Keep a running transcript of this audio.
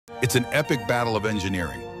It's an epic battle of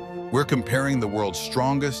engineering. We're comparing the world's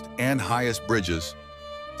strongest and highest bridges,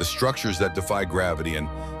 the structures that defy gravity and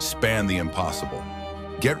span the impossible.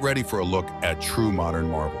 Get ready for a look at true modern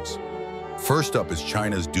marvels. First up is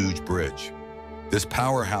China's Duge Bridge. This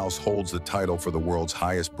powerhouse holds the title for the world's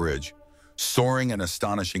highest bridge, soaring an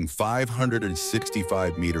astonishing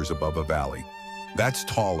 565 meters above a valley. That's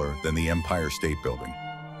taller than the Empire State Building.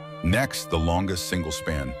 Next, the longest single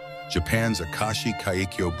span, Japan's Akashi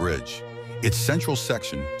Kaikyo Bridge. Its central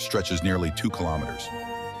section stretches nearly 2 kilometers.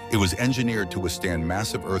 It was engineered to withstand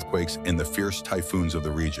massive earthquakes and the fierce typhoons of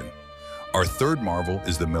the region. Our third marvel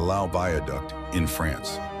is the Millau Viaduct in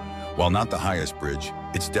France. While not the highest bridge,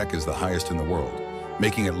 its deck is the highest in the world,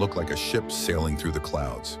 making it look like a ship sailing through the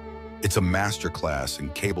clouds. It's a masterclass in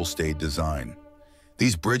cable-stayed design.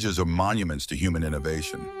 These bridges are monuments to human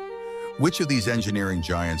innovation. Which of these engineering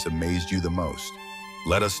giants amazed you the most?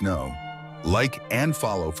 Let us know. Like and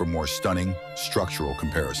follow for more stunning structural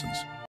comparisons.